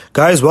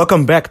Guys,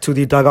 welcome back to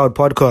the Dugout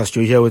Podcast.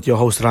 You're here with your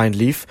host, Ryan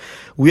Leaf.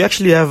 We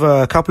actually have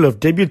a couple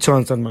of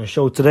debutants on my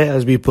show today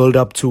as we build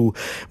up to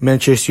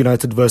Manchester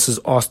United versus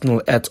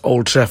Arsenal at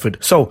Old Trafford.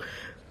 So,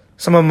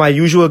 some of my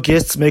usual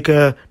guests make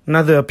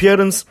another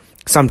appearance.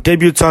 Some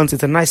debutants.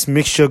 It's a nice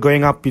mixture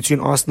going up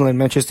between Arsenal and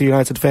Manchester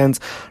United fans.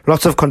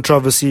 Lots of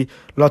controversy,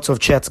 lots of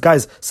chats.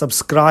 Guys,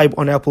 subscribe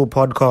on Apple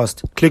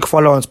Podcast. Click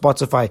follow on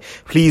Spotify.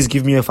 Please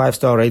give me a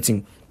 5-star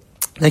rating.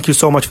 Thank you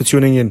so much for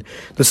tuning in.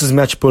 This is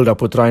Match Build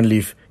Up with Ryan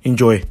Leaf.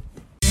 Enjoy.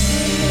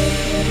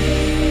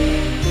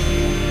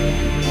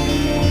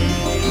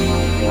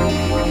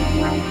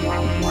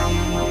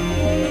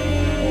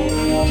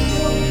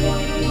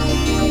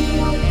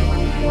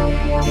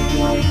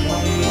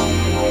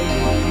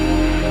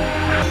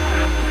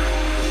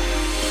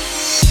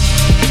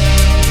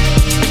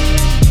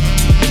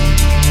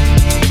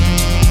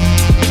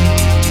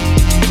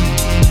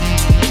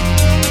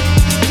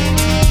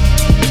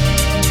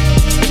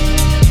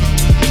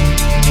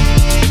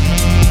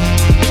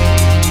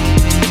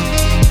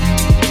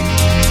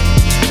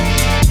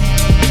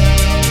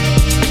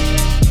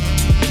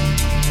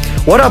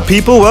 What up,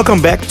 people?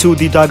 Welcome back to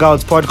the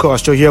Dugouts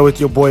Podcast. You're here with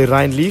your boy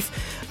Ryan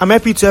Leaf. I'm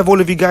happy to have all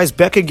of you guys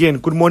back again.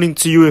 Good morning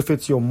to you if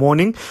it's your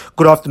morning,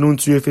 good afternoon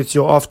to you if it's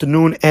your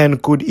afternoon,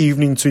 and good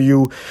evening to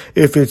you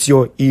if it's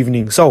your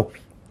evening. So,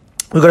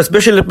 we've got a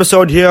special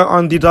episode here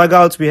on the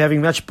Dugouts. We're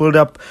having match build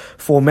up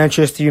for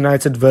Manchester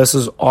United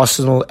versus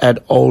Arsenal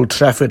at Old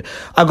Trafford.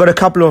 I've got a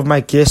couple of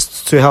my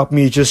guests to help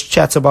me just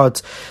chat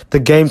about the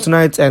game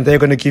tonight, and they're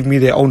going to give me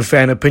their own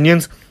fan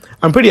opinions.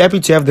 I'm pretty happy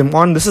to have them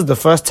on. This is the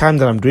first time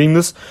that I'm doing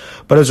this,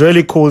 but it's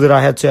really cool that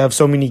I had to have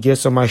so many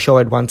guests on my show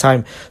at one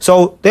time.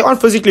 So they aren't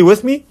physically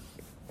with me,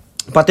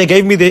 but they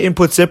gave me their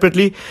input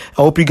separately.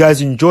 I hope you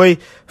guys enjoy.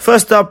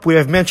 First up, we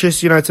have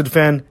Manchester United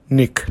fan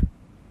Nick.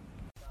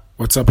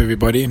 What's up,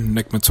 everybody?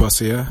 Nick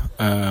Matwasa here,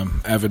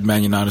 avid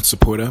Man United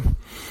supporter.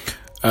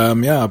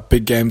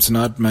 Big game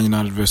tonight, Man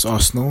United versus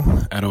Arsenal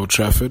at Old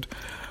Trafford.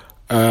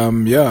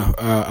 I'm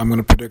going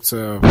to predict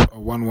a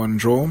 1-1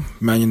 draw.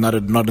 Man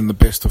United not in the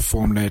best of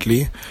form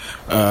lately.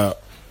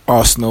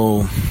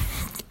 Arsenal,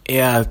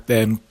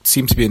 they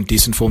seem to be in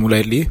decent form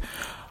lately.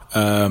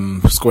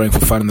 Scoring for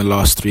fun in the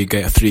last three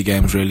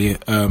games, really.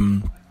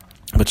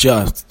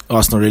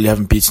 Arsenal really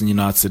haven't beaten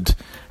United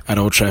at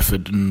Old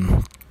Trafford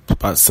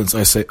since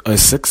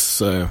 06.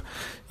 So,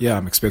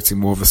 I'm expecting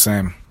more of the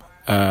same.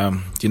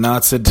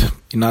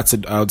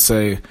 United, I would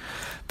say,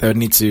 they would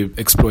need to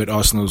exploit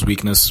Arsenal's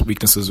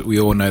weaknesses.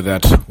 We all know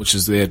that, which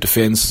is their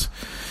defence.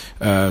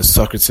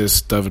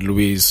 Socrates, David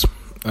Luiz,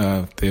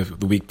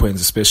 the weak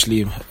points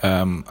especially.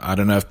 I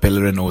don't know if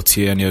Bellerin or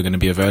Tierney are going to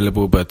be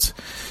available, but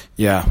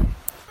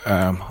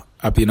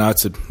up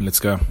United. Let's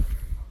go.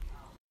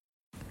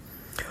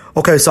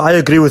 Okay, so I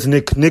agree with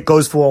Nick. Nick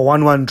goes for a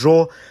 1-1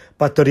 draw,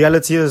 but the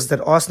reality is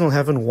that Arsenal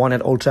haven't won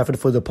at Old Trafford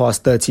for the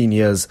past 13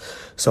 years,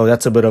 so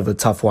that's a bit of a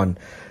tough one.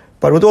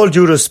 But with all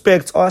due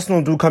respect,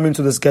 Arsenal do come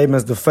into this game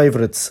as the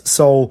favourites.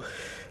 So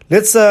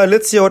let's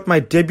hear what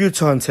my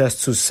debutant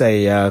has to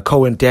say.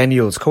 Cohen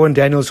Daniels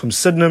from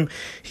Sydenham.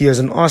 He is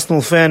an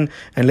Arsenal fan,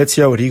 and let's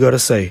hear what he got to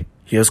say.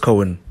 Here's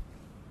Cohen.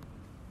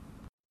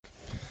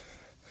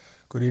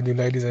 Good evening,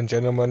 ladies and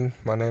gentlemen.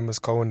 My name is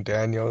Cohen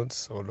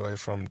Daniels, all the way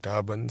from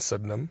Durban,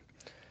 Sydenham.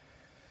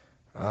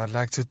 I'd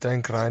like to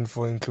thank Ryan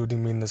for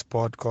including me in this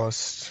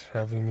podcast,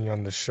 having me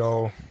on the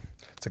show.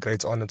 It's a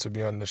great honour to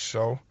be on the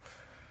show.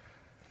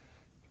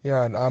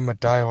 Yeah, and I'm a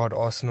diehard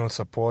Arsenal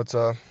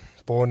supporter,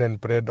 born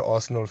and bred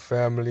Arsenal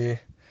family.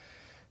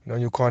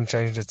 You can't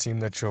change the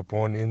team that you're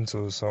born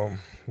into. So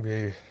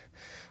we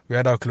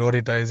had our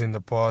glory days in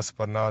the past,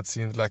 but now it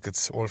seems like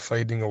it's all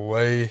fading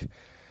away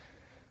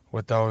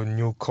with our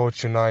new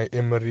coach, Unai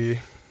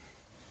Emery.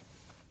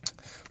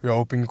 We're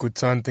hoping he could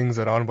turn things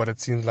around, but it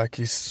seems like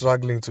he's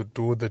struggling to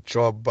do the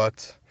job.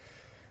 But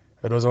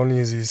it was only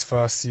his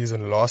first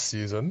season last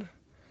season.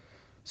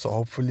 So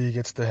hopefully he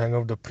gets the hang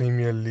of the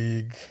Premier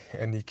League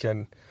and he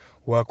can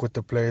work with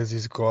the players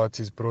he's got.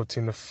 He's brought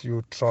in a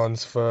few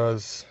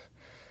transfers.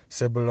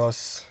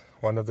 Ceballos,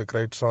 one of the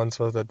great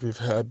transfers that we've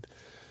had.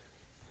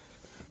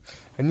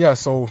 And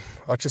so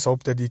I just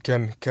hope that he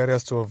can carry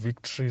us to a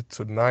victory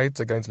tonight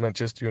against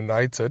Manchester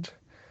United.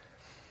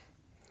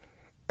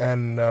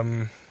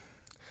 And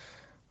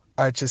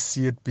I just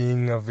see it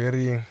being a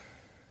very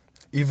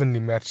evenly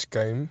matched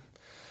game,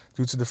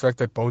 due to the fact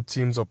that both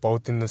teams are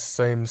both in the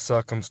same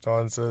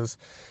circumstances,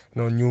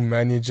 new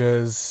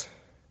managers,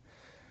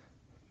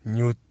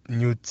 new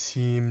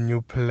team,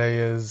 new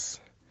players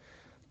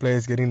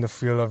getting the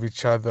feel of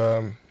each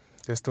other.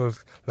 They're still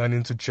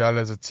learning to gel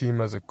as a team,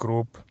 as a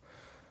group.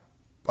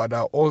 But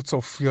I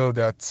also feel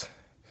that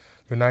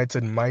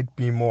United might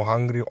be more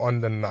hungry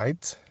on the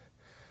night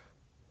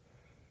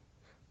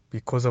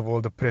because of all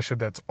the pressure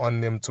that's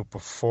on them to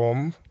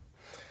perform,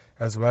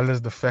 as well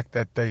as the fact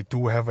that they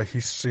do have a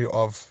history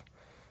of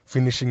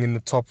finishing in the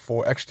top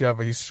four, actually have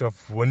a history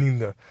of winning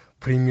the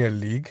Premier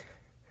League.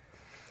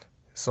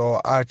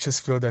 So I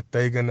just feel that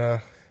they're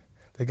gonna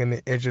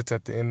edge it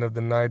at the end of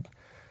the night,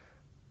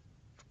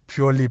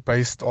 purely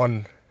based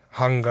on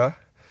hunger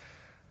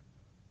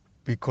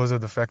because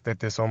of the fact that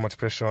there's so much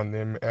pressure on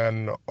them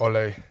and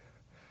Ole.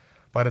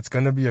 But it's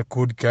going to be a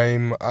good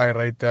game. I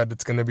rate that.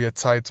 It's going to be a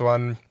tight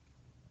one.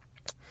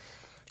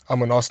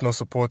 I'm an Arsenal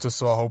supporter,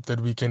 so I hope that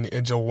we can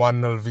edge a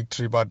 1-0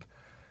 victory. But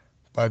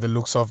by the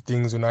looks of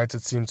things,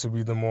 United seem to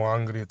be the more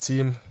hungry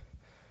team.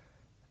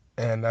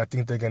 And I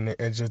think they're going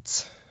to edge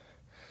it.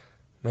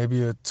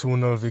 Maybe a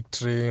 2-0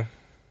 victory.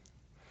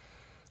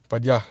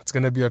 But yeah, it's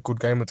going to be a good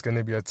game. It's going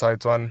to be a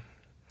tight one.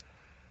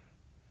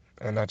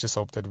 And I just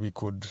hope that we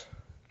could.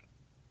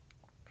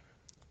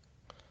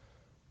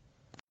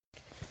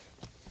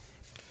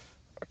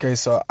 Okay,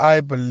 so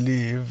I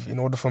believe in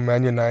order for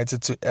Man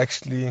United to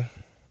actually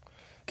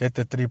get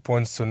the 3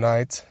 points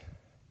tonight,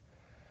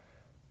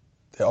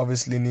 they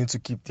obviously need to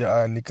keep their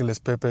eye on Nicolas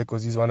Pepe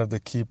because he's one of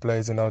the key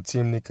players in our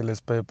team. Nicolas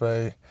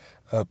Pepe,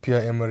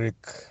 Pierre-Emerick,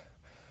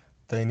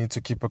 they need to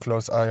keep a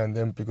close eye on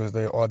them because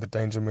they are the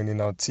danger men in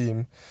our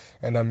team.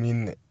 And I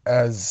mean,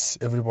 as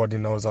everybody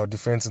knows, our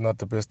defense is not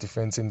the best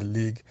defense in the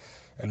league.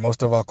 And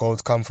most of our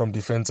goals come from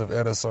defensive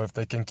errors. So if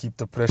they can keep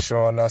the pressure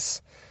on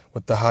us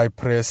with the high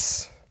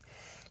press,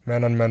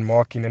 man-on-man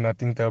marking, and I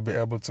think they'll be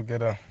able to get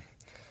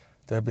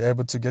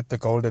the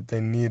goal that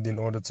they need in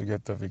order to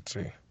get the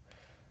victory.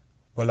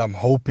 Well, I'm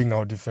hoping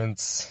our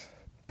defense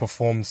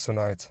performs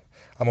tonight.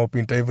 I'm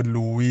hoping David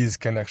Luiz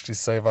can actually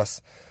save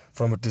us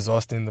from a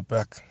disaster in the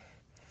back.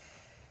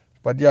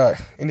 But yeah,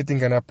 anything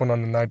can happen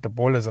on the night. The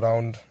ball is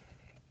round.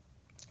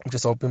 I'm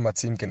just hoping my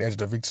team can edge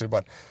the victory.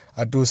 But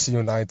I do see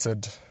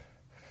United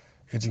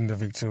edging the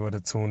victory with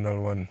a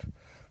 2-0 win,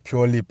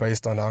 purely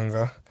based on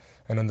hunger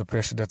and on the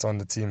pressure that's on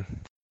the team.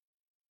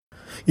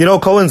 You know,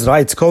 Cohen's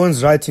right.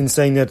 Cohen's right in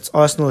saying that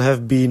Arsenal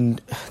they've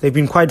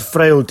been quite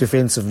frail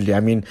defensively. I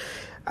mean,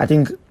 I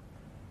think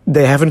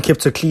they haven't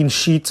kept a clean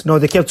sheet. No,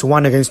 they kept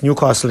one against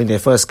Newcastle in their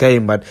first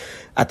game, but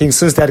I think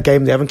since that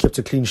game they haven't kept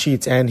a clean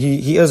sheet. And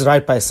he is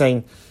right by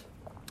saying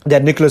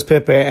that Nicolas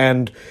Pepe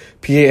and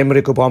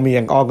Pierre-Emerick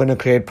Aubameyang are going to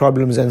create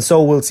problems, and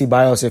so will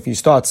Ceballos if he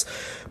starts.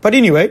 But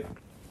anyway,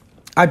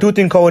 I do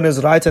think Cohen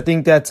is right. I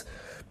think that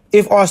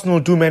if Arsenal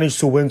do manage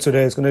to win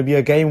today, it's going to be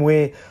a game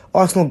where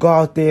Arsenal go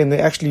out there and they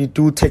actually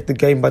do take the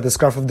game by the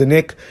scruff of the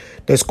neck.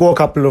 They score a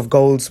couple of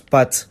goals,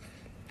 but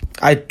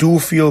I do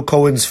feel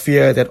Cohen's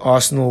fear that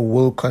Arsenal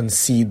will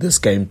concede this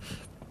game.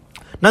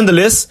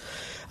 Nonetheless,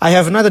 I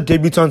have another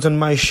debutant on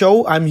my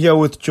show. I'm here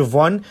with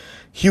Javon,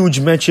 huge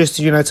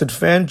Manchester United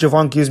fan.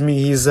 Javon gives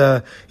me his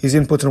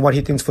input on what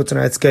he thinks for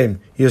tonight's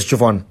game. Here's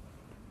Javon.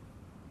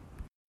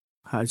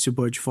 Hi, it's your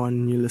boy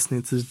Javon. You're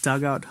listening to The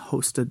Dugout,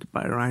 hosted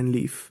by Ryan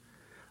Leaf.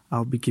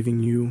 I'll be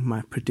giving you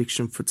my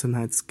prediction for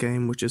tonight's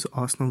game, which is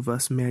Arsenal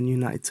vs Man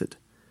United.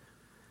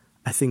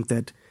 I think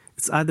that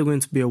it's either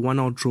going to be a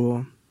 1-0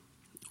 draw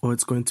or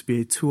it's going to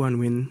be a 2-1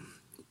 win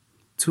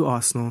to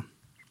Arsenal.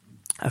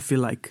 I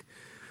feel like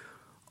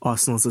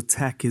Arsenal's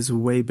attack is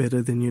way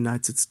better than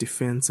United's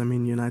defense. I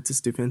mean, United's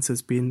defense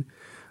has been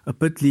a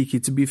bit leaky.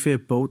 To be fair,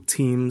 both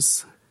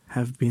teams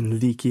have been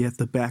leaky at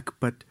the back,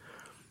 but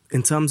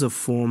in terms of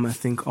form, I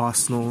think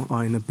Arsenal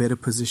are in a better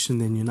position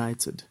than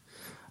United.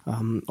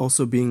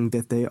 Also being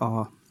that they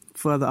are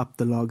further up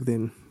the log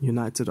than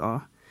United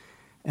are.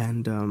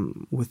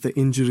 And with the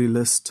injury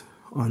list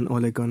on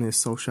Ole Gunnar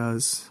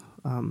Solskjaer's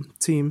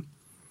team,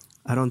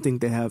 I don't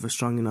think they have a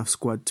strong enough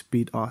squad to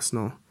beat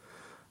Arsenal.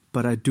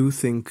 But I do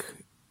think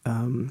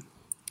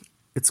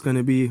it's going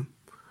to be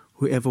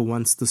whoever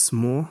wants this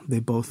more. They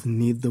both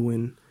need the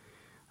win.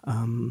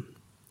 And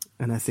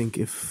I think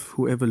if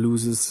whoever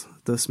loses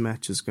this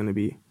match is going to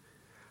be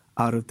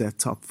out of that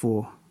top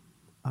four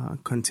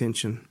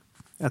contention.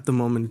 At the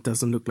moment, it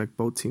doesn't look like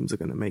both teams are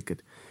going to make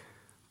it.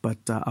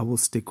 But I will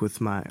stick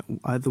with my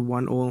either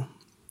 1-1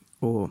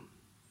 or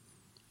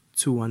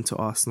 2-1 to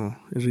Arsenal.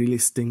 It really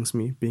stings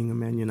me being a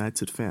Man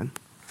United fan.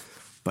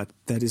 But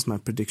that is my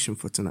prediction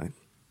for tonight.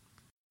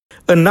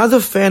 Another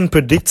fan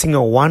predicting a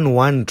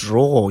 1-1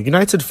 draw.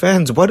 United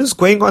fans, what is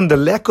going on? The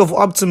lack of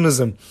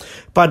optimism.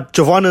 But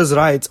Javon is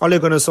right. Ole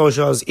Gunnar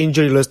Solskjaer's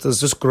injury list is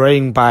just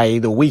growing by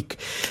the week.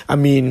 I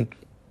mean,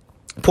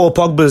 Paul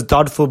Pogba is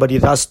doubtful, but he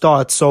does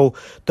start. So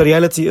the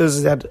reality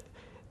is that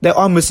they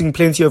are missing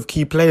plenty of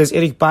key players.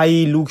 Eric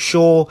Bailly, Luke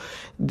Shaw,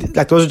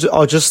 like those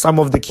are just some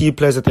of the key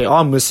players that they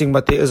are missing,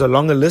 but there is a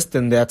longer list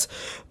than that.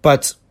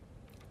 But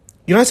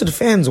United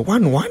fans,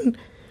 1-1?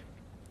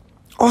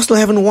 Arsenal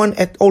haven't won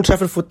at Old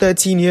Trafford for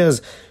 13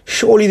 years.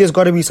 Surely there's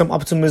got to be some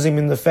optimism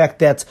in the fact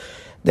that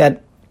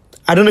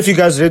I don't know if you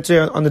guys read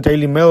it on the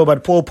Daily Mail,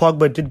 but Paul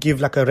Pogba did give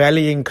like a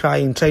rallying cry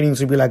in training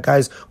to be like,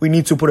 guys, we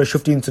need to put a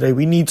shift in today.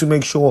 We need to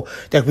make sure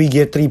that we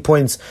get 3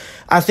 points.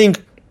 I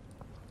think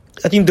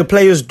the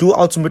players do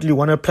ultimately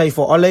want to play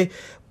for Ole,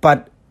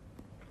 but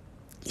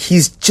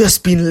he's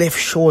just been left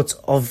short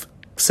of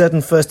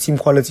certain first-team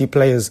quality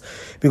players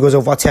because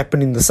of what's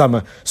happened in the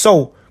summer.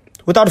 So,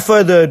 without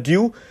further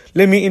ado,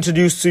 let me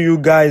introduce to you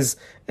guys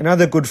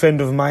another good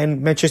friend of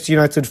mine, Manchester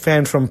United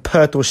fan from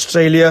Perth,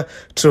 Australia,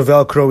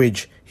 Travell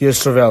Crowage.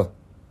 Here's Travell.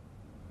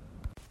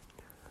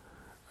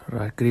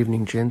 Alright, good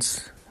evening,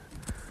 gents.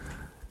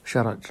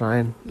 Shout out to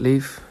Ryan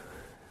Leaf,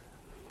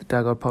 the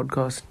Dugout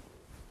podcast.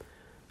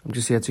 I'm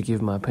just here to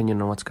give my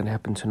opinion on what's going to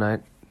happen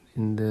tonight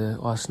in the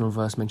Arsenal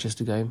vs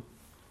Manchester game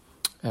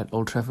at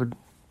Old Trafford.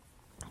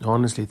 I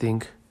honestly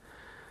think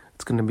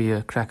it's going to be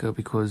a cracker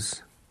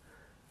because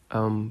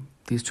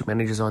these two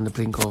managers are on the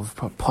brink of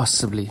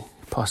possibly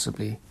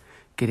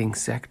getting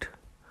sacked.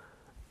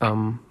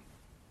 When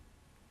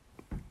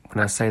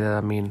I say that,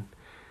 I mean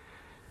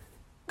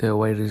the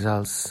away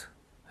results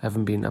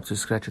haven't been up to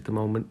scratch at the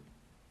moment.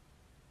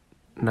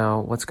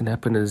 Now, what's going to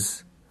happen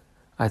is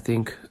I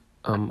think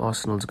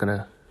Arsenal's going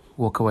to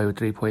walk away with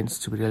 3 points,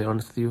 to be really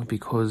honest with you,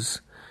 because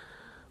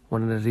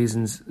one of the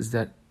reasons is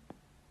that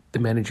the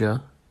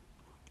manager,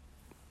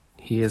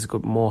 he has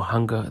got more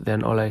hunger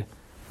than Ole.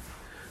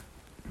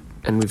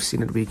 And we've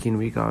seen it week in,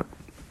 week out.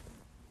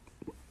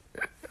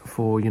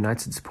 For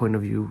United's point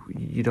of view,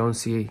 you don't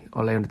see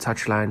Ole on the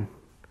touchline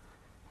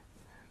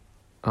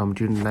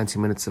during the 90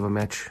 minutes of a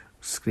match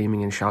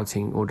screaming and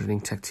shouting,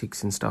 ordering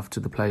tactics and stuff to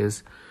the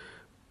players,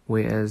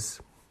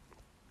 whereas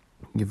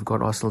you've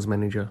got Arsenal's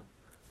manager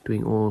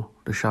doing all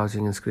the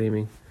shouting and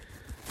screaming,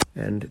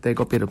 and they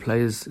got better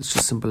players. It's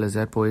just simple as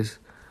that, boys.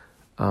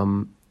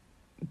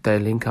 They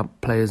link up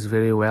players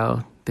very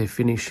well. Their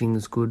finishing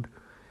is good.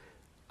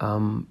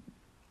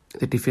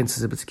 The defence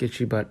is a bit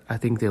sketchy, but I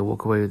think they'll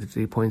walk away with the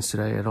 3 points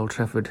today at Old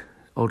Trafford.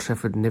 Old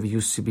Trafford never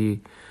used to be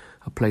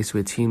a place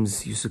where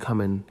teams used to come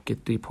and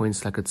get 3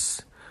 points like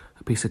it's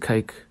a piece of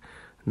cake.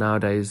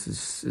 Nowadays,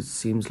 it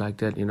seems like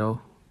that, you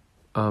know.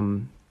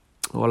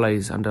 Ole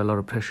is under a lot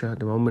of pressure at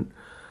the moment.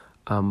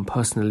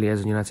 Personally,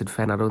 as a United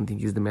fan, I don't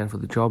think he's the man for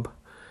the job.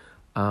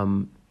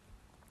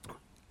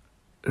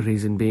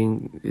 Reason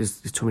being is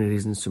there's too many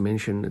reasons to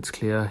mention. It's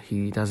clear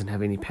he doesn't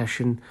have any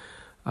passion.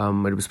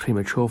 It was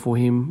premature for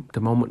him.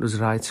 The moment was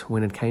right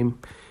when it came.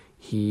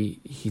 He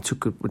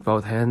took it with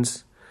both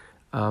hands.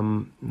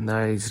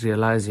 Now he's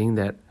realizing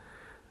that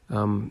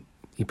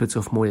he puts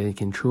off more than he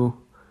can chew.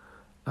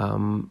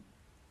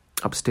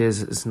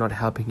 Upstairs is not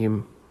helping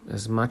him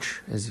as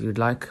much as you'd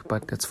like,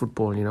 but that's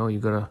football, you know. You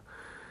gotta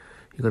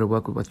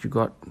work with what you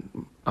got.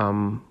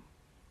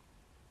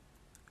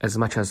 As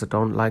much as I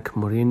don't like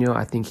Mourinho,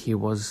 I think he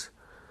was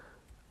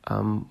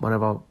one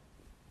of our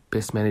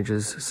best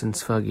managers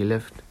since Fergie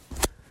left.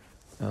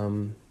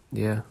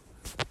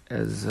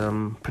 As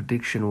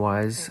prediction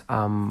wise,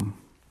 I'm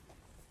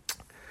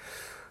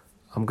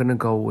gonna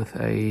go with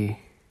a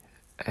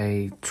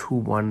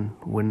 2-1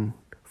 win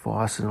for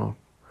Arsenal.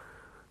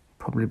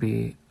 Probably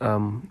be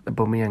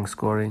Aubameyang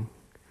scoring,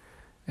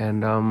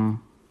 and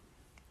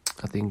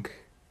I think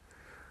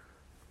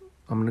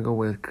I'm gonna go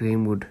with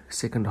Greenwood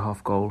second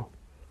half goal.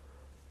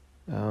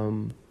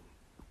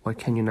 What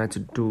can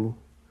United do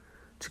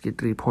to get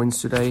 3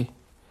 points today?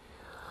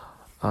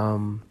 I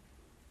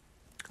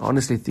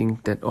honestly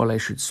think that Ole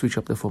should switch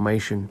up the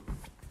formation.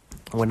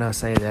 When I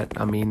say that,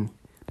 I mean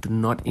do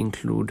not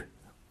include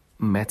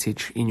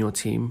Matic in your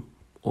team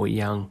or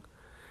Young.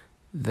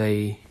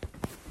 They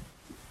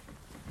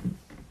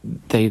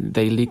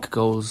leak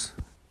goals.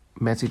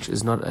 Matic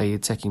is not an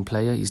attacking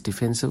player. He's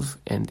defensive,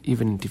 and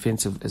even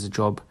defensive as a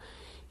job,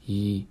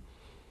 he's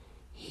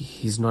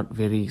not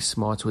very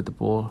smart with the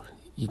ball.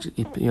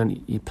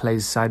 He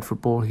plays side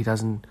football. He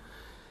doesn't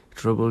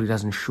dribble. He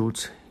doesn't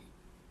shoot.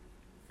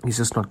 He's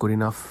just not good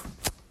enough.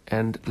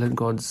 And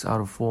Lingard's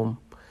out of form,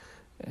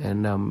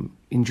 and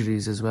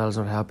injuries as well is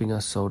not helping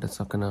us. So that's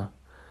not gonna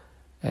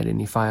add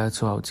any fire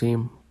to our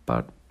team.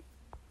 But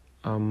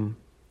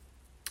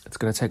it's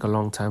gonna take a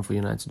long time for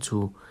United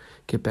to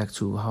get back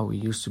to how we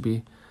used to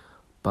be.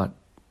 But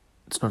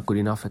it's not good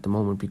enough at the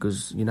moment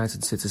because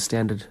United set a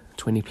standard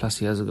 20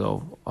 plus years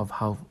ago of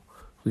how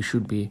we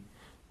should be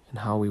and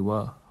how we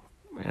were.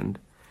 And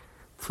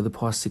for the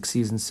past 6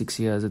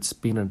 years, it's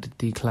been a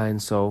decline,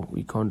 so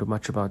we can't do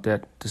much about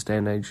that this day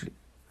and age.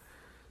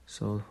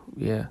 So,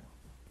 yeah.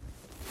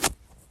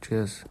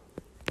 Cheers.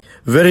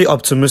 Very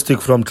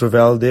optimistic from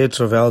Travell there.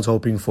 Travell's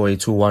hoping for a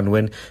 2-1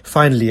 win.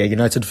 Finally, a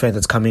United fan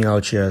that's coming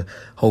out here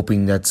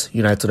hoping that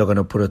United are going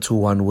to put a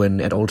 2-1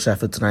 win at Old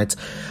Trafford tonight.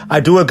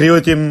 I do agree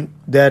with him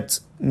that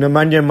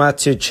Nemanja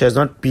Matic has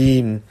not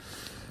been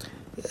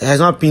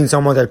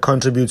someone that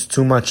contributes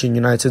too much in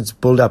United's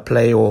build-up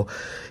play, or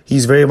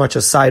he's very much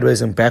a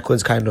sideways and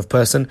backwards kind of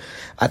person.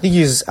 I think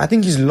he's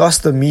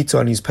lost the meter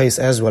on his pace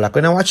as well. Like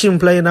when I watch him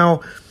play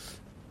now,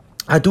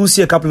 I do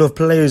see a couple of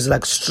players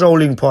like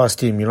strolling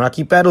past him. You know, like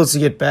he battles to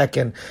get back,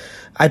 and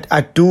I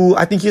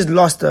think he's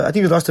lost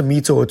a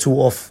meter or two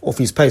off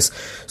his pace.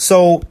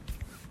 So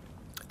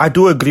I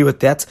do agree with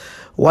that.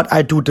 What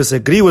I do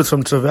disagree with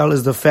from Travell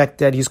is the fact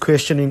that he's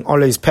questioning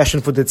Ole's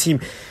passion for the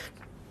team.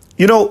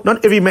 You know,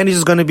 not every manager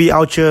is going to be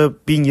out here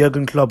being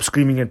Jurgen Klopp,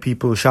 screaming at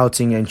people,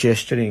 shouting and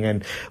gesturing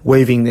and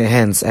waving their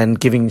hands and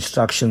giving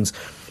instructions.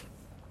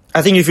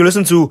 I think if you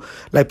listen to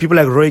like people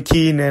like Roy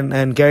Keane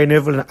and Gary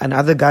Neville and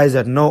other guys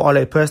that know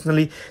Ole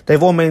personally,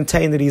 they've all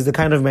maintained that he's the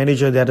kind of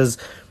manager that is,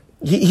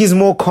 he's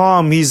more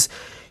calm, he's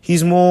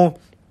more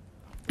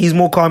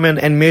calm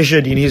and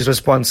measured in his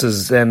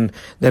responses than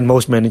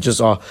most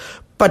managers are.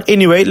 But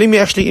anyway, let me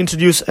actually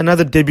introduce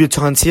another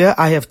debutant here.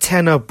 I have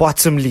Tanner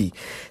Bottomley.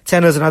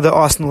 Tanner's another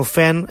Arsenal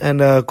fan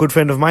and a good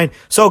friend of mine.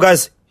 So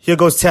guys, Here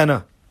goes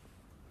Tanner.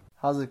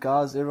 How's it,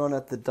 guys? Everyone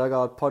at the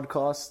Dugout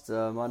podcast.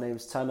 My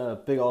name's Tanner, a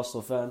big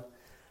Arsenal fan.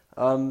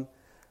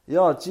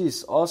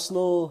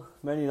 Arsenal,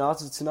 Man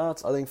United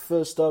tonight. I think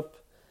first up,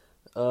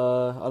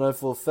 I know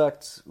for a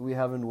fact we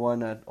haven't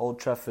won at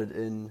Old Trafford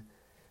in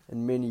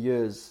many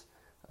years.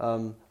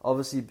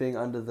 Obviously, being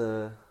under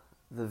the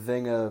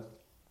Wenger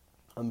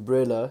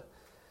umbrella,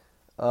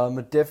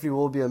 it definitely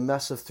will be a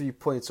massive 3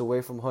 points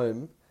away from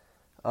home.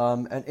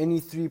 And any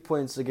 3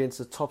 points against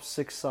the top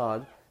 6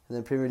 side in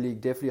the Premier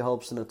League definitely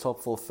helps in a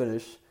top 4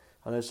 finish.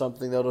 I know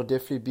something that will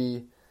definitely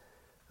be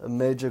a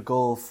major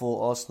goal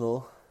for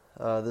Arsenal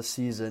this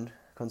season,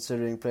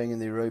 considering playing in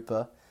the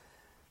Europa.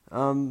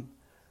 Under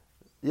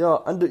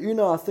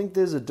Una, I think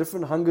there's a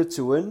different hunger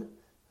to win,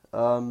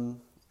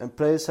 and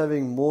players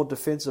having more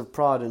defensive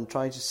pride and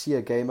trying to see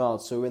a game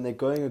out. So when they're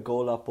going a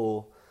goal up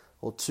or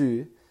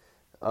two,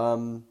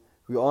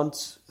 we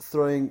aren't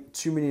throwing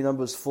too many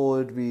numbers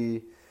forward.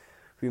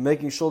 We're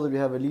making sure that we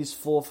have at least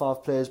 4 or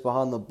 5 players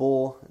behind the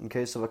ball in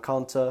case of a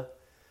counter.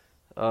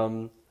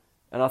 And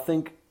I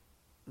think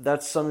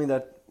that's something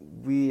that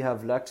we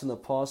have lacked in the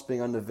past, being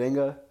under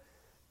Wenger.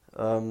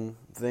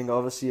 Wenger,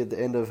 obviously, at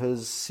the end of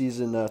his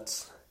season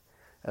at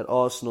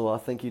Arsenal, I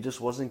think he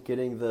just wasn't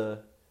getting the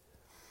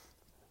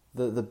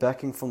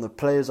backing from the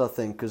players, I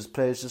think, because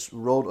players just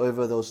rolled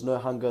over. There was no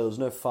hunger, there was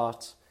no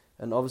fight.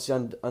 And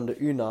obviously under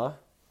Una,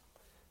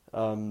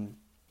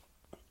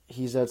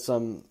 he's had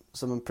some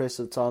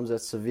impressive times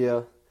at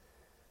Sevilla.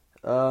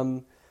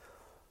 But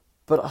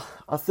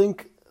I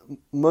think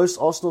most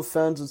Arsenal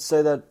fans would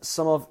say that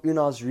some of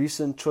Una's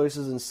recent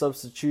choices and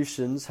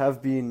substitutions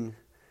have been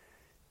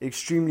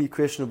extremely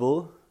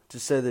questionable, to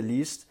say the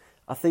least.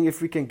 I think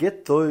if we can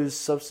get those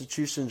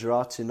substitutions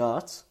right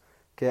tonight,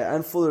 okay,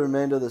 and for the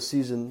remainder of the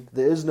season,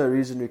 there is no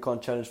reason we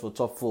can't challenge for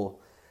top 4.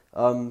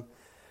 I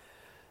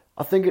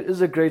think it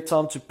is a great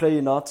time to play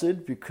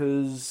United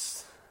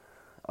because,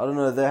 I don't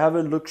know, they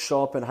haven't looked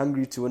sharp and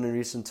hungry to win in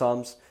recent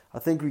times. I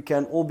think we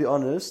can all be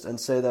honest and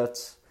say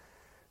that,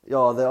 they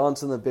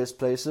aren't in the best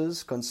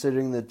places,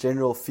 considering the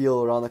general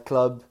feel around the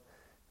club.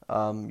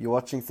 You're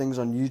watching things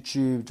on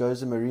YouTube,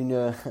 Jose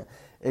Mourinho,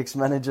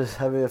 ex-managers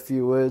having a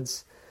few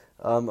words.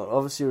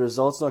 Obviously,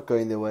 results not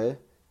going their way.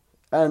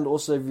 And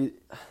also,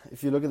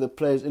 if you look at the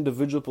players'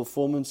 individual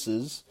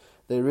performances,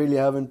 they really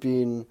haven't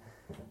been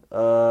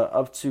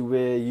up to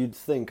where you'd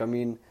think. I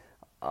mean,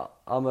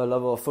 I'm a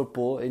lover of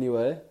football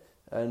anyway,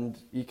 and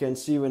you can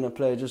see when a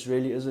player just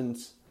really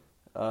isn't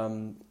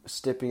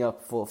stepping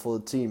up for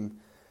the team.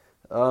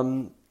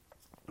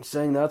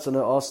 Saying that, I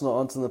know Arsenal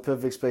aren't in the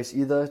perfect space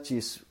either.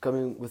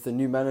 Coming with a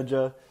new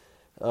manager.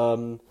 We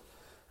haven't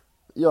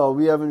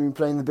been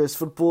playing the best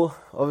football,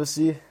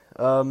 obviously.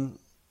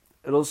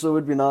 It also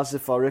would be nice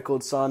if our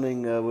record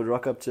signing would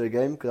rock up to a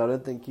game, because I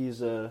don't think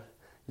he's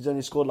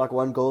only scored like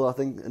 1 goal, I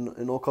think,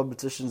 in all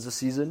competitions this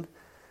season,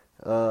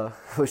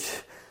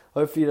 which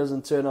hopefully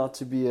doesn't turn out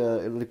to be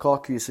a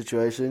Lukaku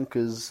situation,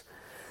 because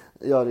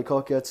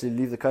Lukaku had to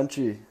leave the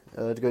country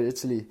to go to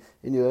Italy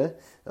anyway.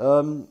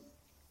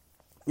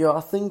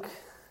 I think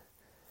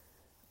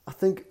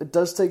it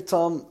does take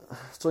time.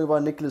 Talking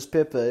about Nicolas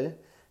Pepe,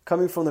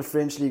 coming from the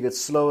French league,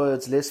 it's slower,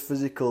 it's less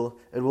physical.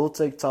 It will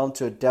take time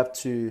to adapt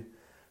to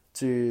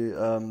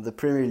the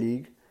Premier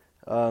League.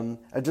 And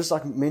just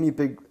like many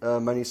big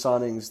money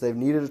signings, they've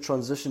needed a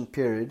transition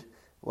period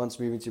once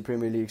moving to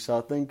Premier League. So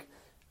I think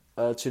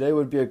today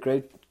would be a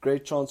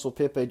great chance for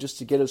Pepe just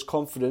to get his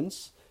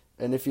confidence.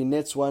 And if he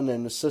nets one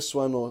and assists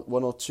one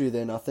or two,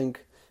 then I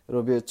think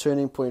it'll be a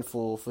turning point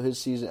for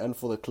his season and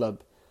for the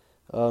club.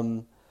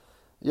 I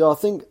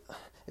think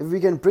if we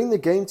can bring the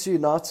game to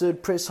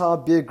United, press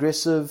hard, be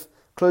aggressive,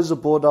 close the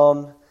ball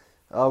down.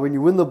 When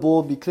you win the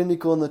ball, be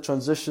clinical in the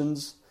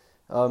transitions.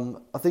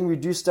 I think we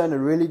do stand a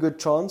really good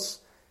chance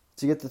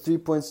to get the 3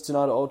 points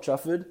tonight at Old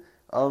Trafford.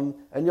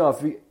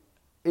 If we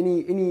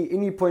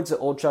any points at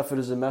Old Trafford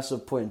is a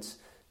massive point.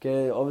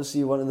 Okay,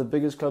 obviously one of the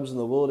biggest clubs in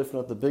the world, if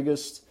not the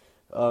biggest.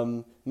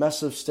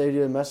 Massive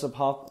stadium, massive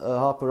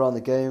hype around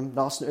the game.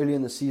 Nice and early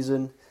in the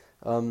season.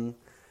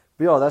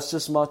 That's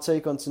just my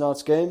take on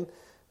tonight's game.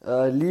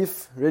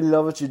 Leaf, really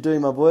love what you're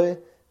doing, my boy.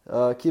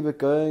 Keep it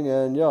going,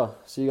 and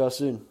see you guys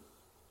soon.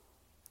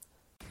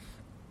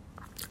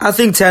 I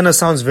think Tanner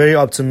sounds very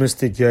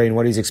optimistic here in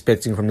what he's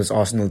expecting from this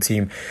Arsenal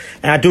team.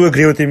 And I do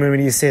agree with him when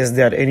he says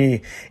that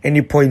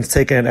any points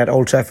taken at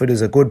Old Trafford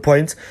is a good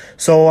point.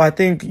 So I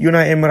think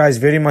Unai Emery is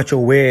very much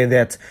aware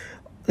that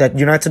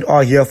United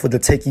are here for the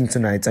taking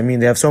tonight. I mean,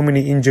 they have so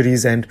many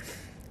injuries, and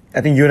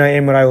I think Unai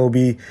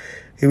Emery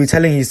he'll be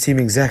telling his team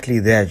exactly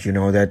that,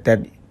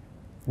 that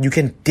you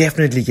can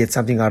definitely get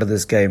something out of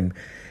this game.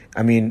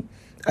 I mean,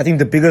 I think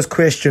the biggest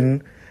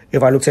question,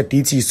 if I looked at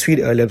DT's tweet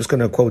earlier, I'm just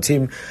going to quote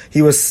him.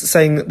 He was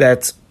saying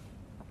that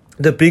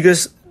the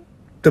biggest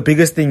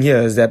thing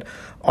here is that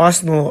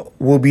Arsenal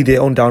will be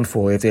their own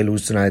downfall if they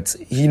lose tonight.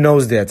 He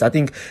knows that. I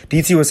think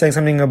DT was saying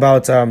something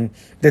about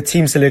the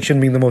team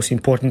selection being the most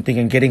important thing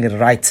and getting it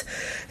right.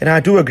 And I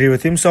do agree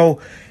with him. So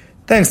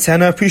thanks,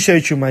 Tanner.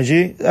 Appreciate you, my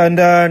G. And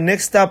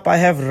next up, I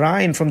have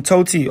Ryan from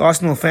Toti,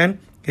 Arsenal fan.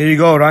 Here you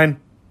go, Ryan.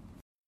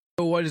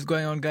 What is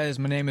going on, guys?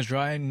 My name is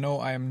Ryan. No,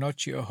 I am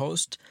not your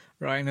host.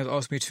 Ryan has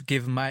asked me to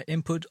give my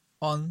input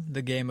on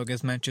the game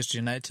against Manchester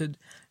United.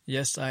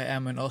 Yes, I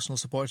am an Arsenal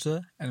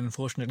supporter, an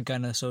unfortunate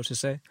gunner, so to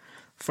say,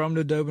 from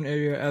the Durban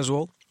area as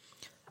well.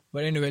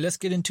 But anyway, let's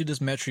get into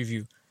this match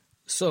review.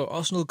 So,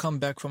 Arsenal come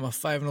back from a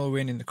 5-0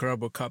 win in the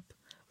Carabao Cup.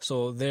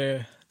 So,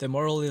 their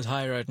morale is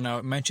high right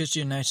now. Manchester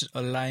United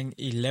are lying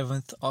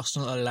 11th,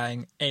 Arsenal are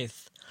lying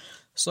 8th.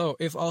 So,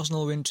 if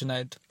Arsenal win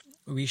tonight,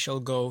 we shall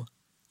go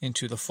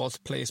into the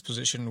 4th place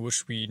position,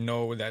 which we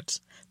know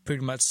that's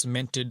pretty much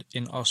cemented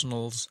in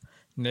Arsenal's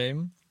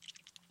name,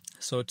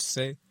 so to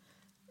say.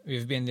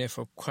 We've been there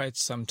for quite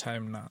some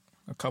time now,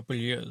 a couple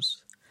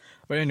years.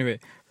 But anyway,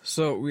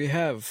 so we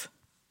have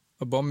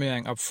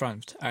Aubameyang up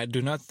front. I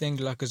do not think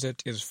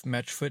Lacazette is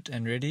match fit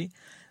and ready,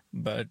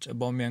 but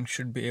Aubameyang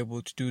should be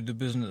able to do the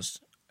business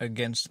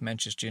against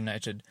Manchester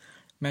United.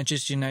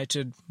 Manchester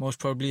United most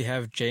probably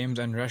have James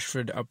and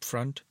Rashford up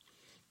front.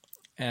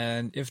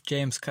 And if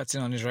James cuts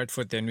in on his right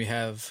foot, then we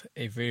have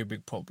a very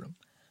big problem.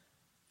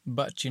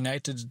 But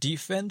United's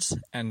defense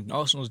and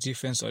Arsenal's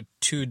defense are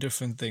two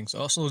different things.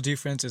 Arsenal's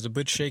defense is a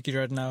bit shaky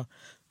right now.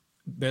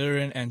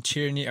 Bellerin and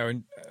Tierney are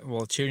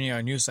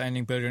a new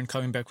signing. Bellerin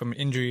coming back from an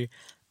injury.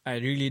 I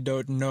really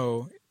don't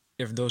know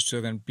if those two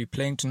are going to be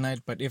playing tonight,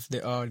 but if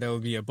they are, that will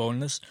be a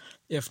bonus.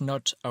 If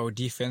not, our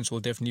defense will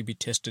definitely be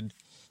tested.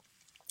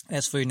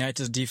 As for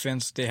United's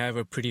defense, they have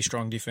a pretty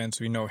strong defense.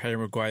 We know Harry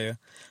Maguire,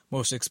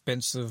 most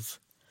expensive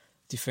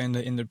defender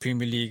in the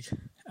Premier League.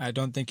 I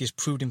don't think he's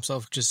proved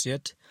himself just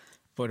yet,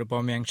 but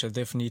Aubameyang shall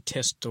definitely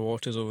test the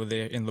waters over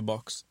there in the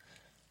box.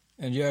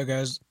 And yeah,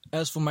 guys,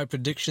 as for my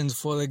predictions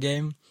for the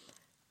game,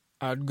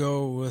 I'd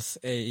go with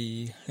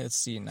a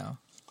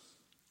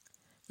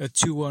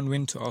 2-1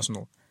 win to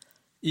Arsenal.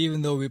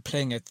 Even though we're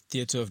playing at the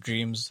Theatre of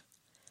Dreams,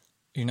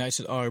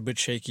 United are a bit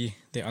shaky.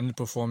 They're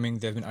underperforming.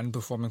 They've been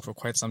underperforming for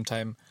quite some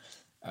time.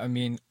 I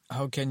mean,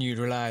 how can you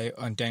rely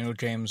on Daniel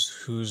James,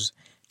 who's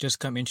just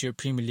come into your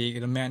Premier League?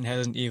 The man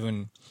hasn't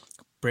even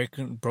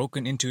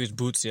broken into his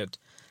boots yet.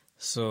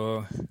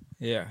 So,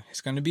 yeah,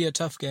 it's going to be a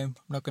tough game.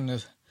 I'm not going to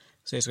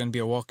say it's going to be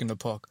a walk in the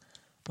park.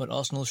 But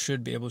Arsenal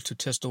should be able to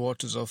test the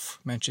waters of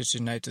Manchester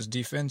United's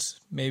defense.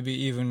 Maybe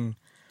even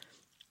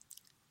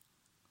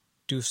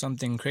do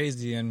something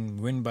crazy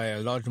and win by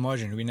a large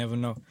margin. We never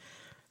know.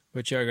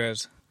 But yeah,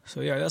 guys.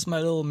 So yeah, that's my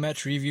little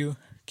match review.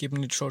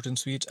 Keeping it short and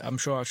sweet. I'm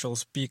sure I shall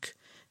speak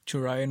to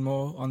Ryan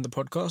more on the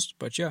podcast.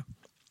 But yeah,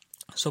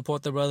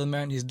 support the brother,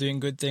 man. He's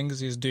doing good things.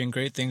 He's doing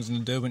great things in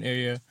the Durban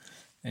area.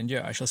 And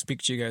yeah, I shall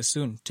speak to you guys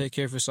soon. Take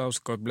care of yourselves.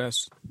 God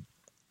bless.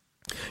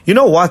 You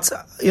know what?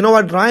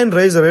 Ryan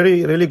raised a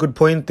really, really good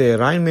point there.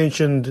 Ryan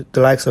mentioned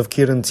the likes of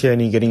Kieran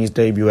Tierney getting his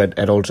debut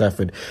at Old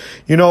Trafford.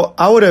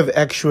 I would have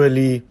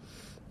actually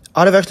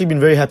been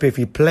very happy if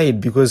he played,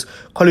 because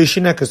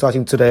Kolasinac is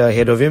starting today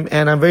ahead of him,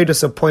 and I'm very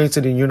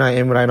disappointed in Unai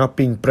Emery not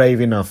being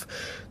brave enough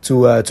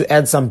to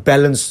add some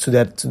balance to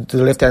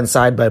the left hand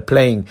side by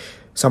playing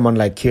someone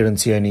like Kieran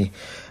Tierney.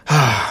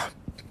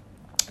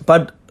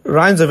 But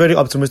Ryan's a very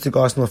optimistic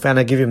Arsenal fan,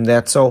 I give him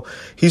that. So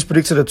he's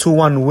predicted a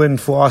 2-1 win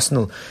for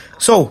Arsenal.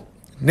 So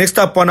next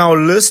up on our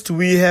list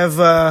we have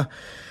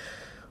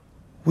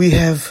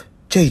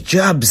Jay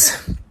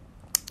Jubbs.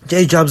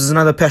 Jay Jubbs is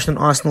another passionate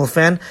Arsenal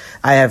fan.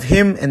 I have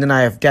him, and then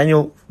I have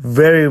Daniel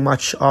very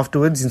much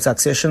afterwards in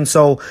succession.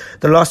 So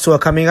the last two are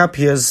coming up.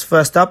 Here's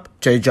first up,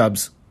 Jay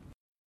Jubbs.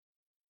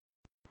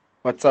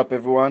 What's up,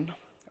 everyone?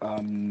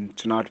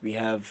 Tonight we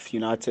have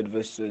United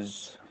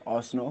versus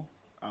Arsenal.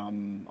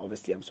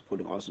 Obviously, I'm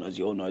supporting Arsenal, as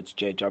you all know. It's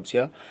Jay Jubbs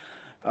here.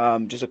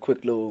 Just a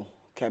quick little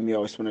cameo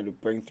I just wanted to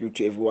bring through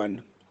to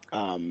everyone.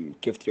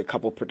 Give you a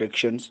couple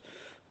predictions.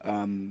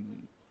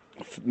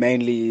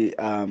 Mainly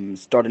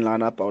starting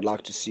lineup, I would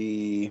like to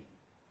see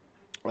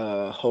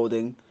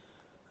Holding,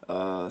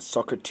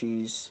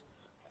 Socrates,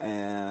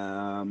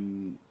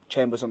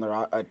 Chambers on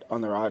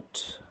the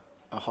right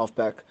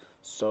halfback,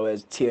 so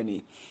as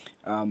Tierney.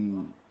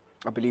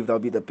 I believe that'll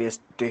be the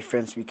best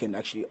defense we can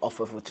actually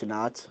offer for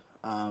tonight.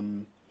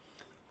 And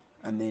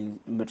then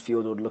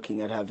midfield, we're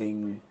looking at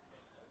having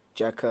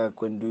Xhaka,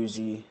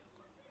 Guendouzi,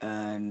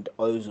 and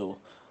Ozil.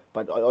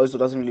 But Ozil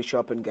doesn't really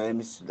show up in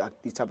games,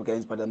 like these type of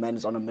games, but the man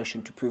is on a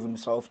mission to prove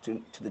himself to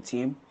the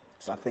team.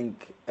 So I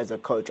think as a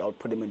coach, I would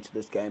put him into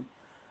this game,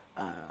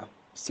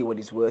 see what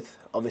he's worth.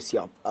 Obviously,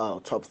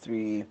 our top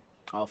three,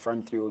 our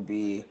front three would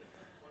be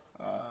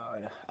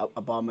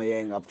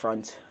Aubameyang up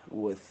front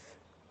with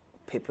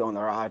Pepe on the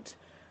right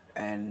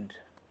and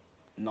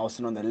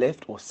Nelson on the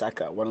left, or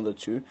Saka, one of the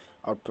two.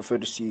 I would prefer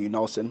to see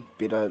Nelson,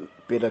 better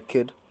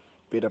kid,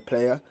 better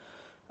player.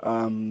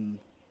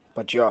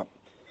 But yeah.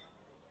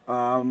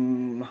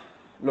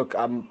 Look,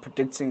 I'm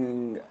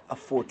predicting a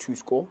 4-2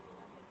 score.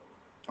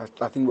 I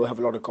think we'll have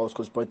a lot of goals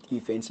because both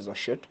defenses are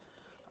shit.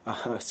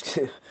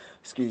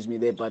 Excuse me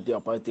there, but yeah,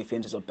 both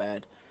defenses are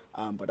bad.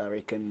 But I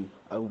reckon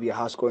it will be a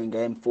high-scoring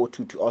game,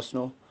 4-2 to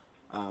Arsenal.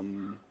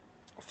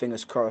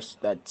 Fingers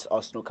crossed that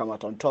Arsenal come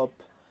out on top.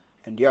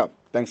 And yeah,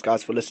 thanks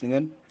guys for listening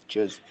in.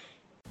 Cheers.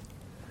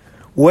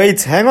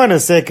 Wait, hang on a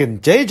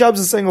second. Jay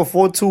Jubbs is saying a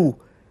 4-2.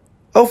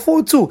 A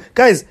 4-2.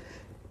 Guys,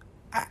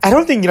 I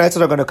don't think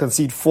United are going to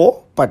concede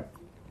 4, but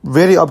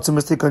very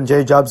optimistic on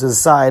Jay Jobs'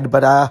 side.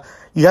 But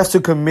you have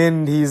to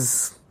commend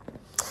his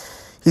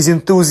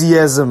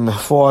enthusiasm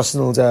for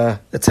Arsenal's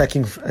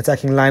attacking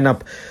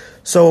lineup.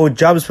 So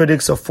Jobs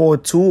predicts a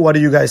 4-2. What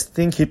do you guys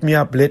think? Hit me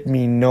up. Let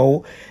me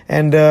know.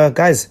 And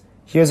guys,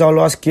 here's our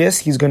last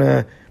guest. He's going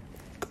to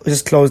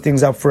just close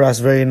things up for us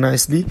very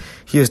nicely.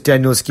 Here's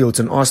Daniel Skills,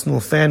 an Arsenal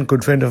fan,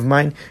 good friend of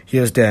mine.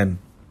 Here's Dan.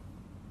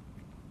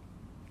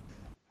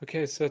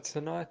 Okay, so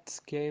tonight's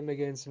game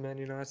against Man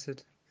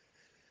United.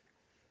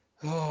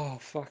 Oh,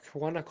 fuck.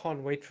 One, I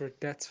can't wait for it,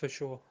 that's for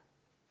sure.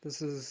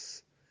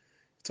 It's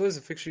always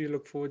a fixture you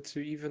look forward to,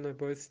 even though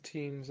both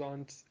teams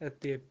aren't at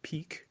their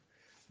peak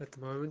at the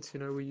moment.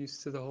 You know, we're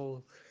used to the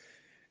whole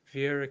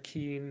Vieira,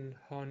 Keane,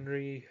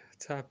 Henry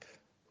type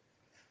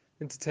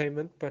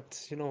entertainment,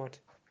 but you know what?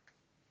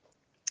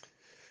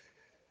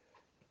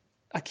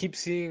 I keep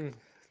seeing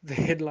the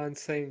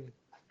headlines saying,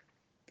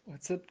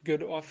 what's it,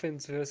 good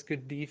offense versus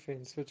good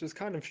defense, which is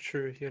kind of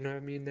true, you know. I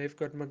mean, they've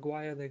got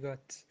Maguire, they got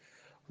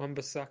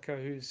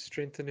Wan-Bissaka, who's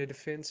strengthened their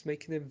defense,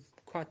 making them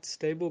quite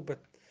stable, but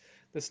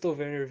they're still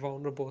very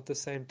vulnerable at the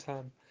same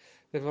time.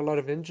 They have a lot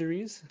of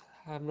injuries.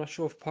 I'm not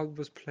sure if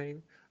Pogba's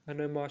playing. I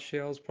know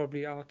Martial's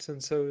probably out,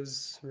 and so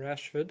is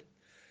Rashford.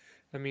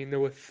 I mean, they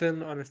were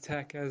thin on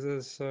attack as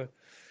is, so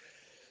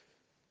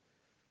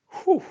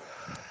whew,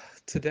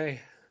 today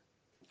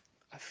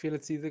I feel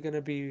it's either going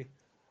to be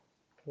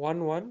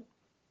 1-1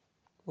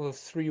 or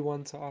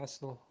 3-1 to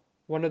Arsenal.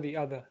 One or the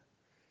other.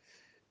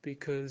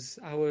 Because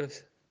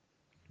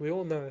we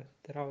all know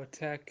that our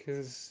attack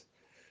is,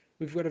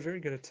 we've got a very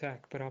good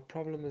attack, but our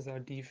problem is our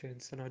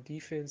defense. And our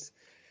defense,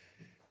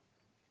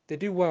 they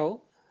do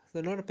well.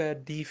 They're not a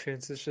bad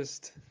defense, it's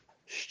just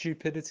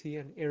stupidity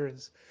and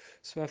errors.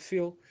 So I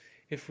feel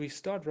if we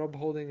start Rob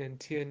Holding and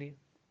Tierney,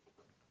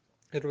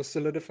 it will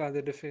solidify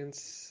the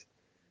defense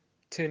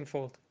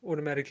tenfold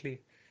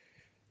automatically.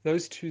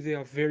 Those two, they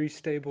are very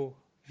stable,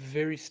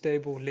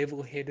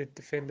 level-headed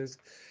defenders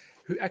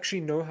who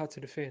actually know how to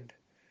defend.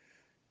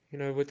 You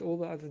know, with all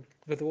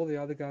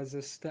the other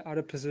guys, they're out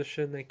of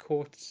position, they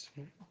caught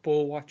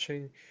ball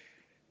watching.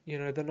 You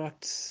know, they're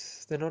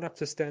not up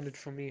to standard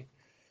for me.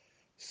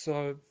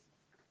 So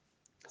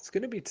it's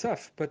going to be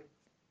tough. But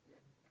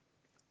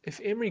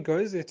if Emery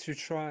goes there to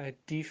try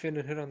defend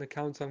and hit on the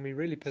counter, I'm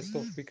really pissed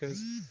off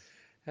because,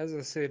 as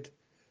I said,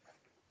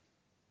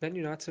 Man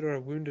United are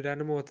a wounded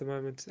animal at the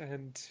moment,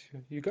 and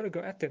you got to go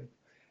at them.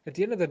 At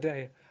the end of the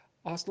day,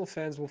 Arsenal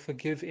fans will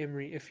forgive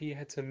Emery if he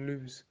had to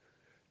lose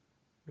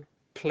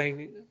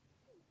playing,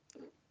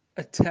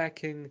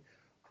 attacking,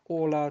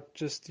 all out,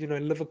 just, you know,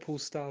 Liverpool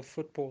style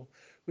football,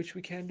 which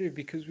we can do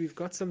because we've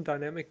got some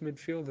dynamic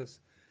midfielders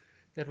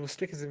that will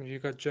stick as him.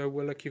 You've got Joe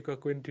Willock, you've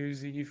got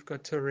Guendouzi, you've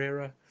got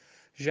Torreira.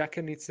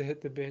 Xhaka needs to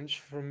hit the bench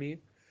from me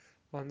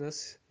on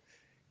this.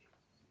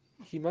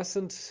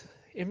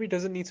 Emery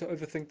doesn't need to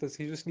overthink this.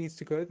 He just needs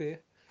to go there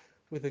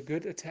with a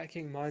good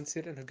attacking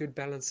mindset and a good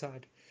balanced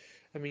side.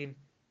 I mean,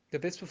 the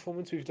best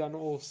performance we've done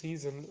all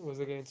season was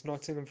against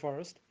Nottingham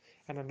Forest,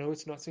 and I know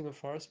it's Nottingham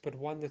Forest, but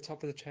won the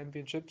top of the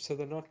championship, so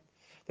they're not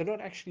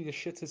actually the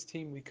shittest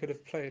team we could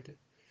have played.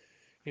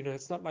 You know,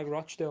 it's not like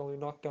Rochdale who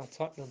knocked out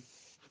Tottenham.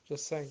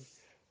 Just saying.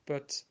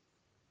 But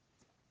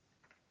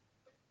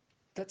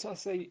that's why I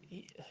say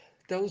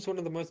that was one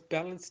of the most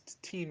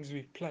balanced teams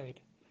we've played.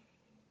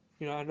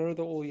 You know, I know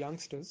they're all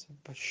youngsters,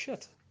 but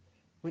shit.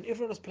 When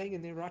everyone was playing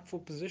in their rightful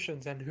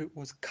positions and who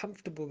was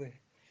comfortable there,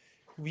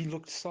 we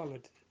looked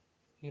solid.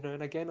 You know,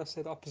 and again I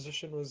said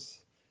opposition was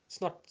it's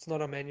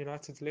not on Man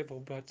United's level,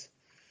 but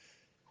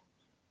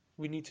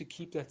we need to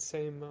keep that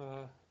same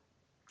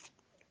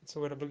that's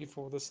what I'm looking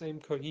for, the same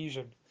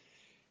cohesion.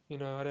 You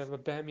know, I'd have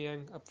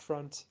Aubameyang up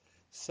front,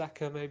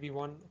 Saka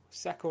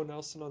or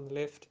Nelson on the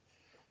left,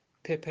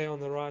 Pepe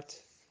on the right,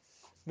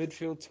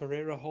 midfield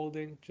Torreira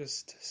holding,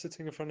 just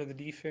sitting in front of the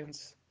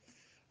defense.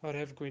 I'd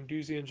have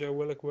Guendouzi and Joe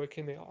Willock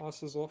working their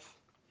asses off,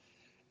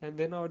 and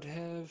then I'd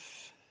have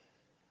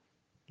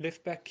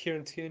left back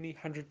Kieran Tierney,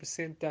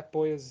 100%. That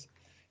boy is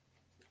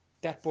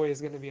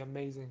going to be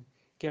amazing,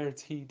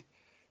 guaranteed.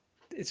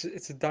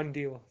 It's a done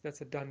deal.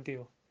 That's a done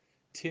deal.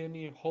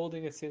 Tierney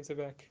holding at centre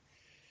back.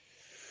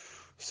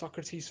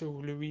 Socrates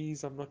or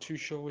Louise, I'm not too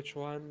sure which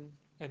one.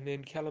 And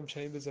then Callum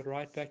Chambers at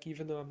right back,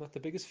 even though I'm not the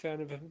biggest fan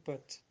of him,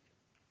 but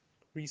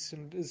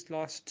his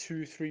last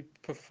 2-3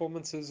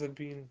 performances have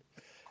been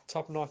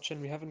top notch,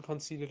 and we haven't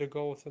conceded a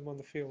goal with him on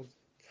the field.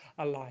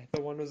 I lie.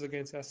 The one was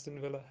against Aston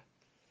Villa.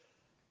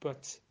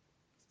 But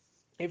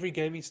every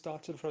game he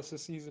started for us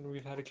this season,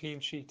 we've had a clean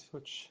sheet,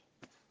 which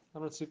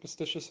I'm not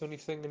superstitious or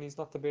anything, and he's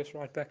not the best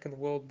right back in the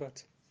world,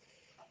 but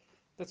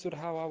that's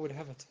how I would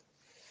have it,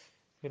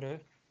 you know.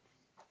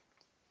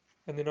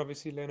 And then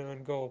obviously Leno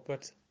in goal,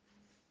 but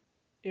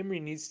Emery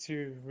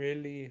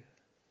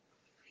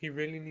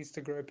really needs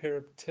to grow a pair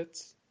of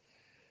tits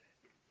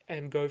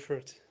and go for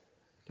it.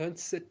 Don't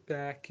sit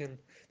back, and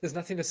there's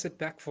nothing to sit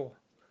back for.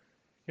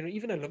 You know,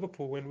 even at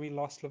Liverpool, when we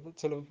lost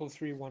to Liverpool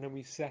 3-1 and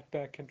we sat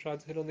back and tried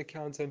to hit on the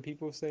counter, and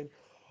people were saying,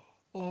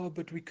 oh,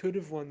 but we could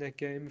have won that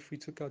game if we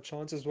took our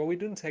chances. Well, we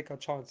didn't take our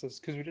chances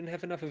because we didn't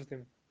have enough of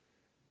them.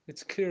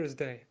 It's clear as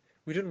day.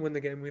 We didn't win the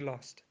game, we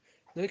lost.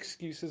 No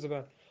excuses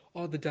about,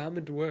 oh, the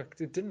diamond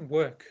worked. It didn't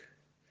work.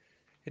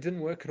 It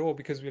didn't work at all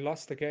because we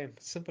lost the game.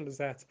 Simple as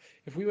that.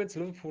 If we went to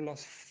Liverpool,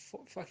 lost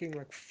fucking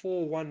like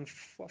 4-1,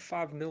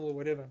 5-0 or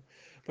whatever,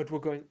 but we're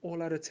going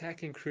all out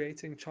attacking,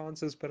 creating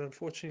chances, but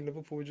unfortunately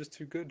Liverpool were just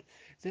too good,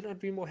 then I'd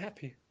be more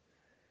happy.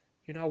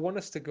 You know, I want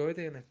us to go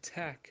there and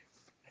attack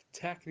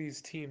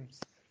these teams,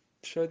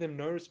 show them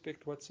no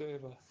respect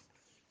whatsoever.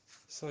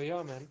 So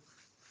yeah, man,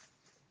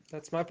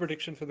 that's my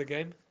prediction for the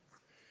game.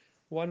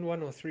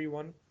 1-1 or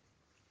 3-1,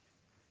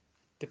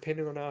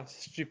 depending on our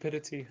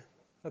stupidity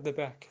at the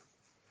back.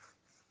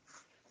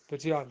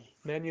 But yeah,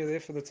 Man U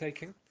there for the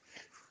taking.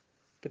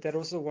 But that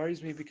also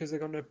worries me because they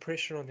got no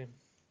pressure on them.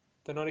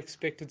 They're not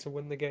expected to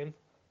win the game.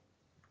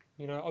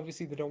 You know,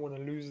 obviously they don't want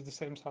to lose at the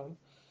same time.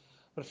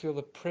 But I feel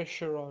the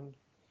pressure on...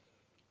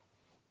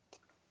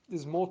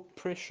 There's more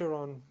pressure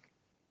on...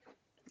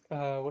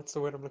 what's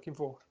the word I'm looking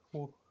for?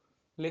 Well,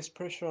 less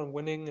pressure on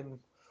winning and...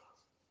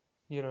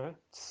 You know,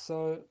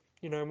 so...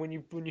 You know, when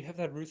you have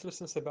that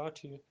ruthlessness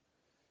about you,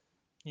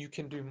 you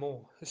can do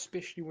more.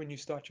 Especially when you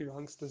start your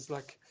youngsters.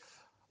 Like,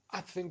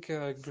 I think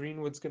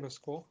Greenwood's going to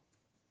score.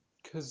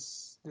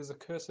 Because there's a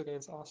curse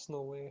against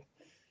Arsenal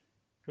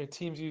where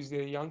teams use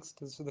their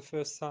youngsters for the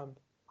first time,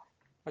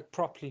 like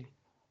properly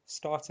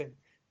starting,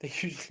 they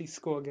usually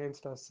score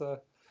against us. So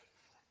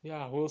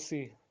yeah, we'll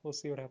see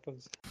what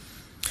happens.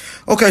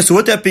 Okay, so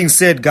with that being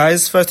said,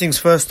 guys, first things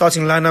first,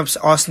 starting lineups.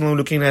 Arsenal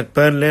looking at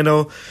Bernd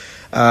Leno,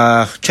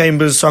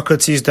 Chambers,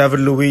 Socrates, David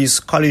Luiz,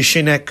 Collie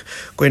Shinek,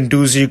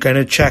 Guendouzi,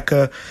 Granit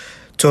Xhaka,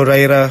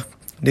 Torreira,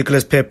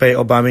 Nicolas Pepe,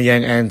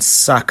 Aubameyang, and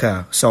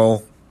Saka.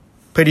 So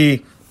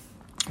pretty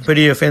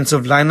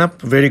offensive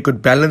lineup, very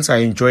good balance. I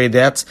enjoy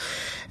that.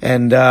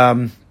 And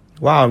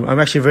wow, I'm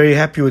actually very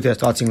happy with their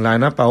starting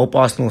lineup. I hope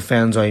Arsenal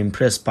fans are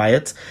impressed by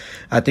it.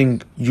 I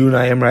think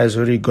Unai Emery is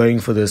really going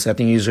for this. I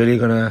think he's really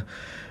gonna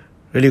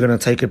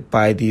take it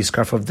by the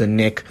scruff of the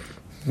neck.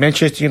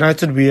 Manchester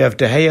United, we have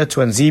De Gea,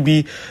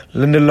 Twanzebe,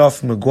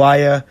 Lindelof,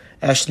 Maguire,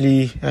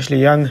 Ashley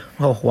Young.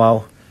 Oh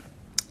wow.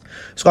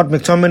 Scott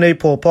McTominay,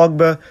 Paul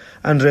Pogba,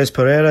 Andres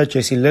Pereira,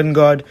 Jesse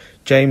Lingard,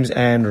 James,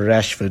 and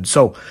Rashford.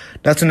 So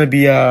that's going to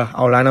be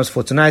our lineups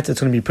for tonight.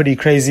 It's going to be pretty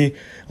crazy.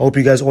 I hope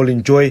you guys all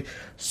enjoy.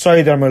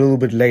 Sorry that I'm a little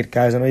bit late,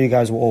 guys. I know you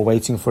guys were all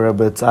waiting for a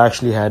bit. I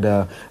actually had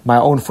my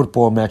own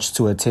football match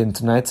to attend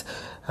tonight.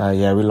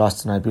 Yeah, we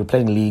lost tonight. We were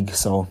playing league,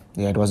 so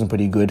yeah, it wasn't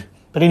pretty good.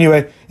 But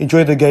anyway,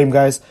 enjoy the game,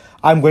 guys.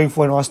 I'm going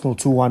for an Arsenal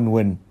 2-1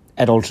 win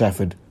at Old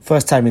Trafford.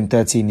 First time in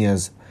 13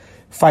 years.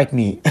 Fight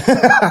me.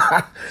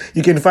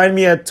 You can find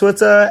me at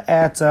Twitter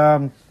at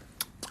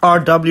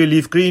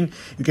RWLeafGreen.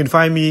 You can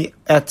find me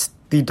at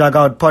the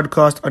Dugout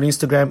Podcast on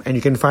Instagram, and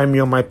you can find me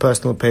on my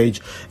personal page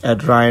at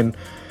Ryan_Leaf.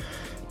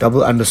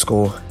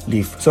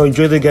 So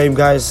enjoy the game,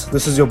 guys.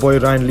 This is your boy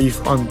Ryan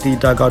Leaf on the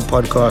Dugout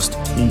Podcast.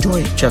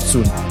 Enjoy. Chat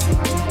soon.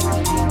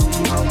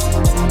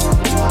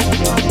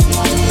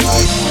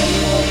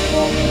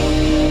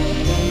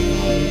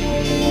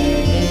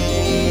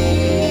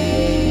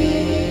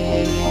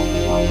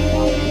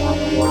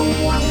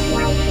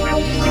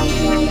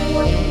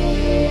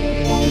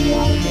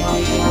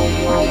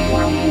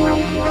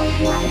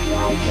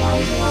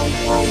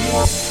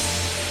 Wow.